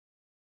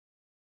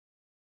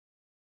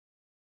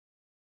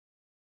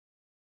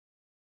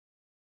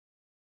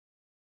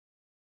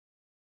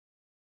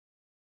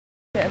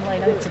Get in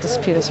line, I need to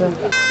disappear as well.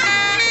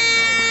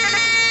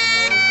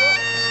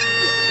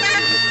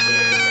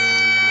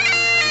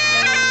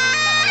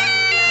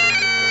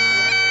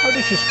 How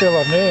does she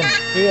spell her name?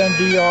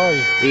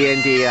 A-N-D-I.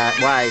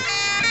 A-N-D-Y.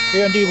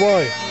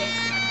 A-N-D-Y.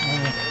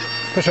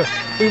 Because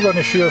we want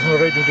to show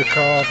them right in the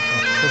car,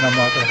 so no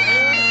matter.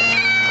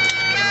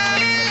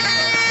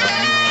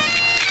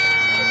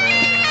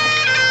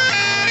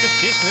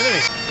 Just kissing,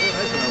 isn't he?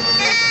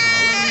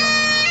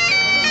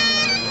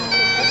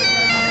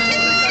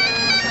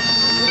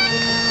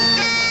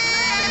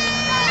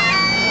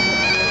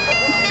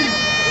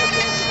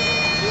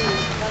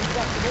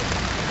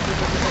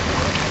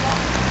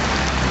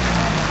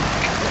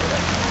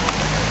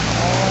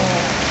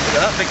 Look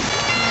at that big.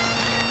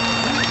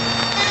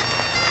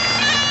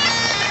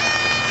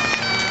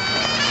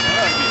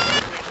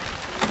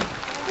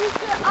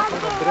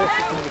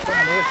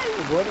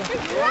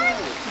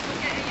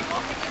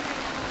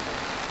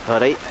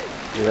 Alright.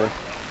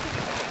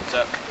 What's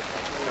up?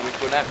 Can we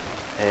go now?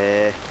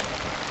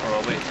 Or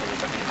I'll wait till we're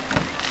back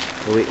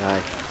in. Wait,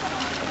 aye.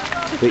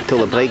 Wait till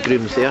the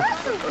bridegroom's there.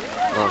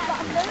 Oh.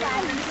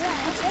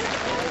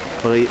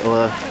 Alright,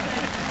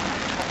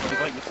 We'd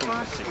like the phone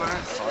to say,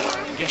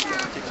 yes, it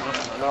takes an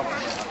off.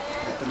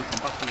 Then we come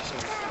back and we say,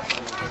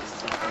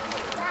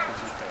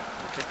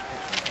 okay?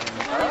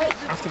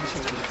 After we see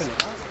what we've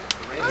finished.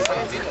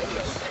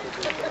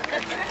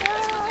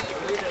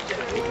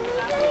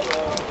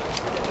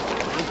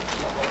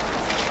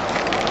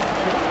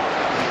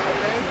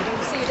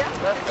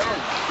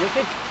 You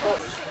okay?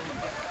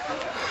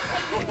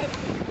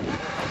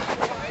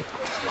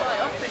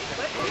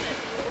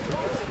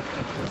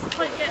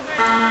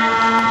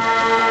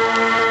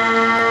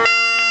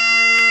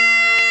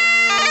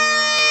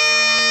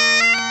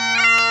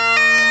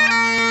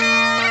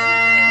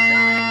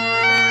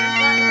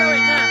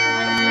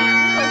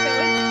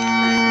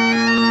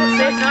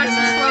 Nice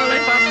and slowly,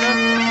 Pastor.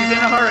 He's in a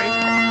hurry.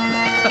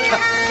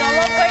 Got a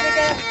long way to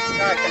go.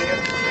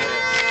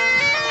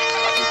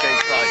 Okay,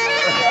 fine.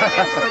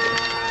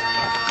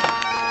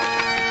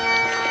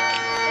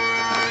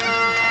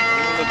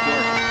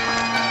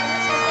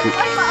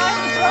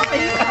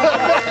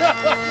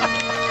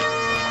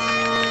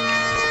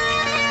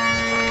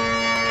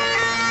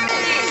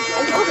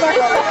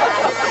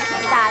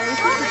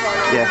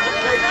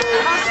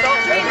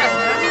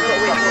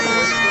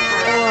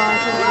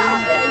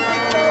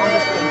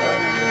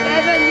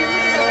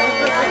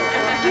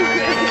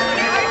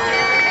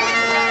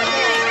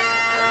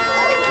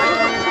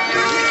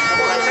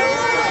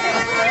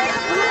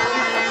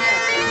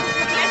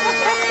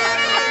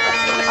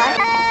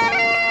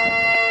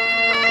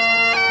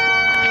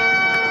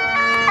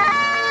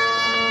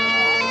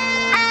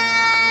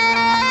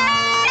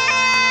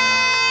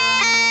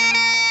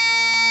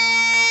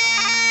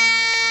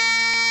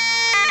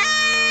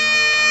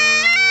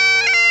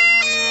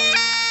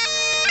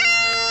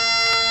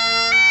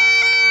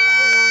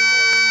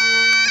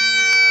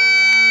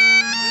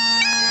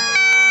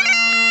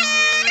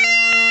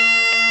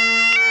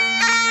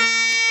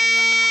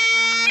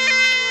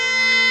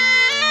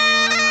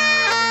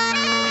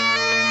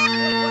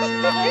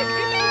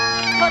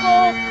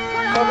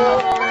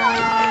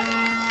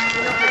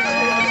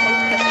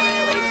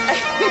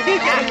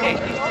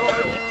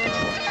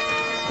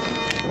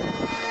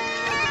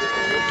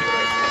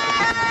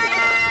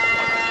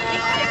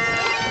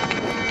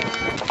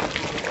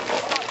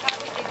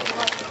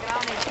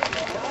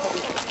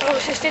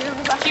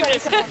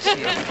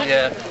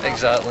 Yeah,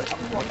 exactly.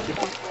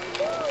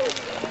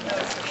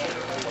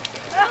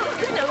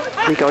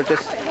 Hey,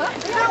 gorgeous. Oh,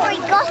 I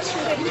got it.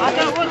 I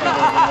don't want that.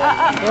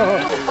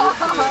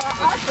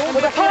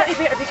 Well, the party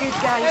better be good,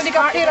 guys. Only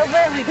got here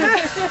already.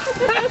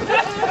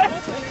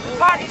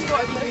 Party's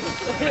got to be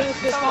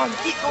good. Come on,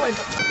 keep going.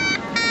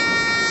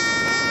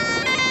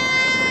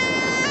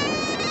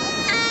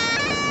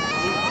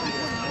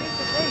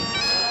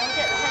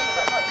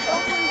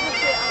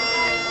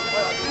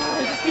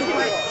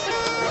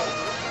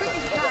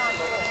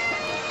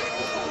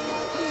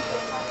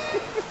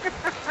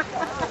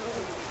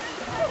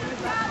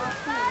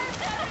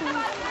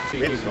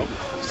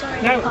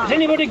 Now, has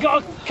anybody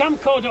got a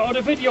camcorder or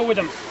a video with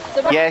them?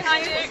 Yes.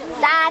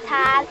 Dad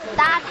has.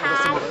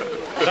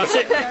 That's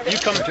it. You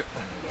come through.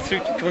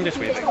 Come this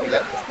way.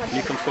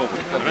 You come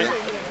forward. All right.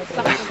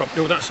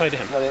 No, that side of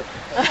him.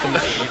 Come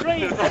this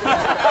way.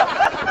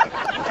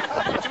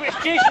 To which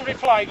Jason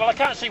replied, "Well, I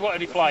can't see what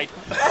he replied."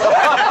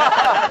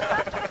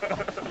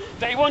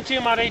 That he wants you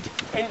married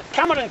in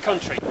Cameron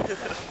country.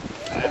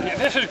 If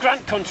this was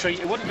Grant country,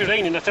 it wouldn't be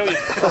raining, I tell you.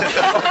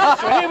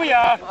 So here we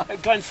are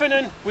at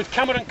Glenfinan, with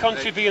Cameron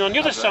country being on the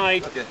other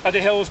side of the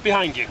hills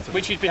behind you,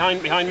 which is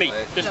behind me,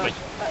 this way,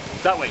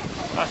 that way.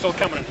 That's all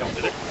Cameron Hills,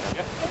 is it?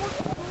 Yeah.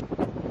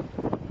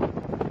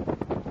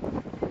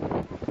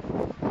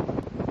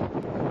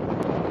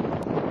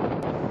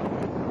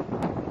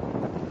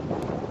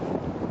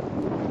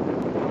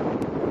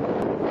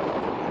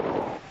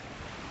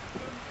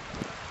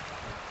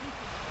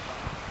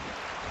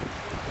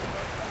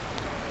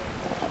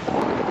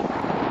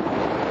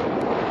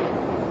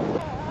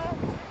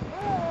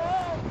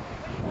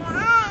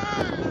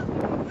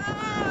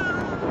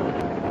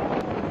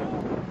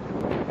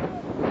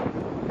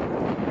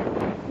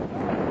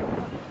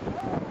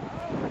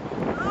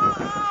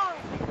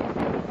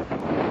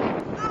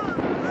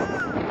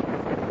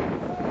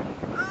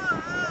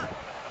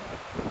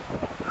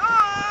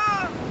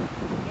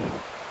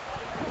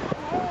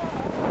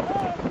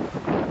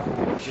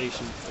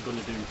 Jason are going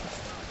to do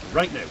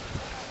right now.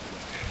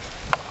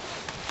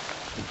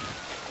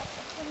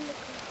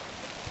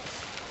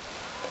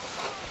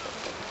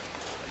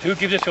 Who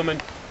gives this woman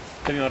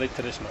to be married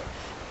to this man?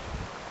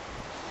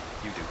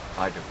 You do.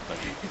 I do.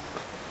 Thank you.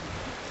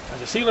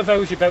 As a seal of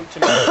vows you're about to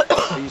make,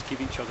 please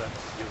give each other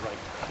your right.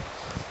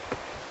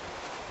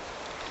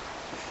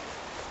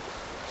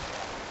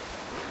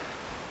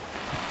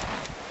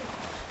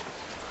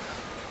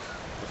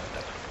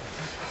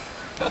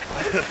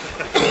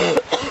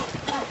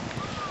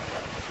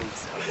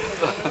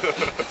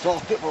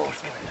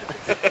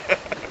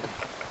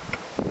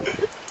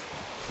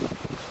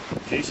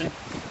 Jason,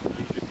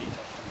 please repeat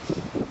after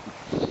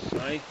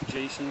me. I,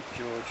 Jason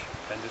George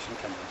Henderson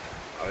Cameron,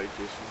 I,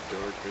 Jason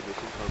George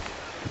Henderson Cameron,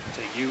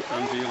 take you,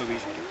 Andrea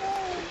Louise Middleton,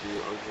 take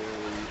you, Andrea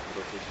Louise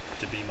Middleton,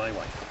 to be my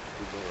wife.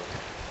 to be my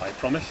wife. I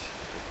promise,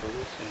 I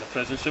promise, in the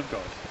presence of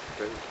God, in the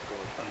presence of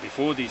God, and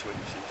before these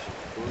witnesses,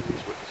 before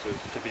these witnesses,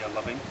 to be a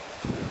loving,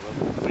 to be a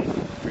loving,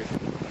 faithful,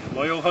 faithful, and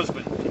loyal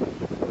husband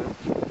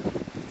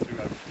and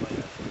throughout my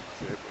earthly life.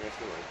 throughout my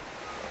earthly life.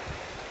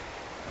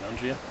 And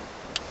Andrea,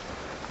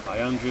 I,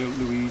 Andrea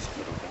Louise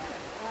Middleton,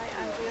 I,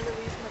 Andrea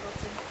Louise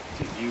Middleton,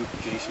 take you,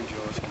 Jason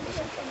George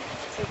Henderson Cameron,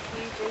 take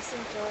you, Jason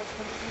George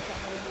Henderson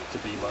Cameron, to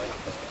be my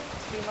husband.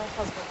 to be my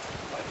husband.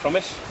 I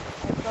promise,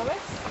 I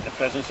promise, in the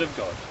presence of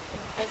God,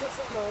 in the presence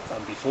of God,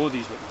 and before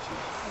these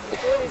witnesses, and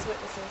before these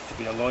witnesses, to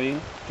be a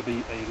loving, to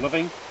be a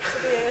loving,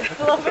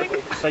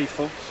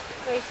 faithful,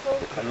 faithful,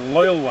 and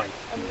loyal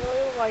wife and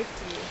loyal wife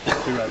to you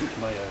throughout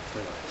my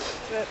earthly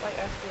life. throughout my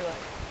earthly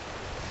life.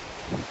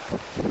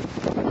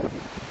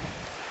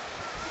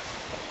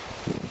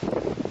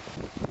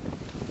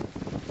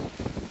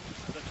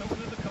 The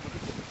token of the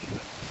covenant which you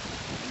make,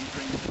 please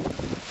bring it into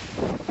the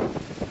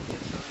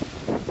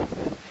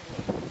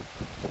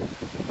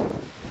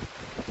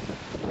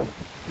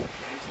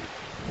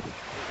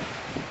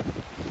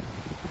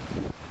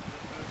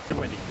the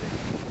wedding day.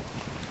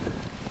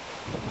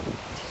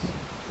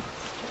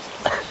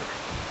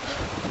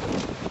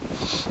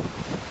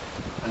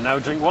 And now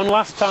drink one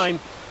last time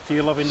to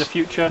your love in the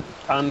future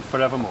and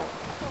forevermore.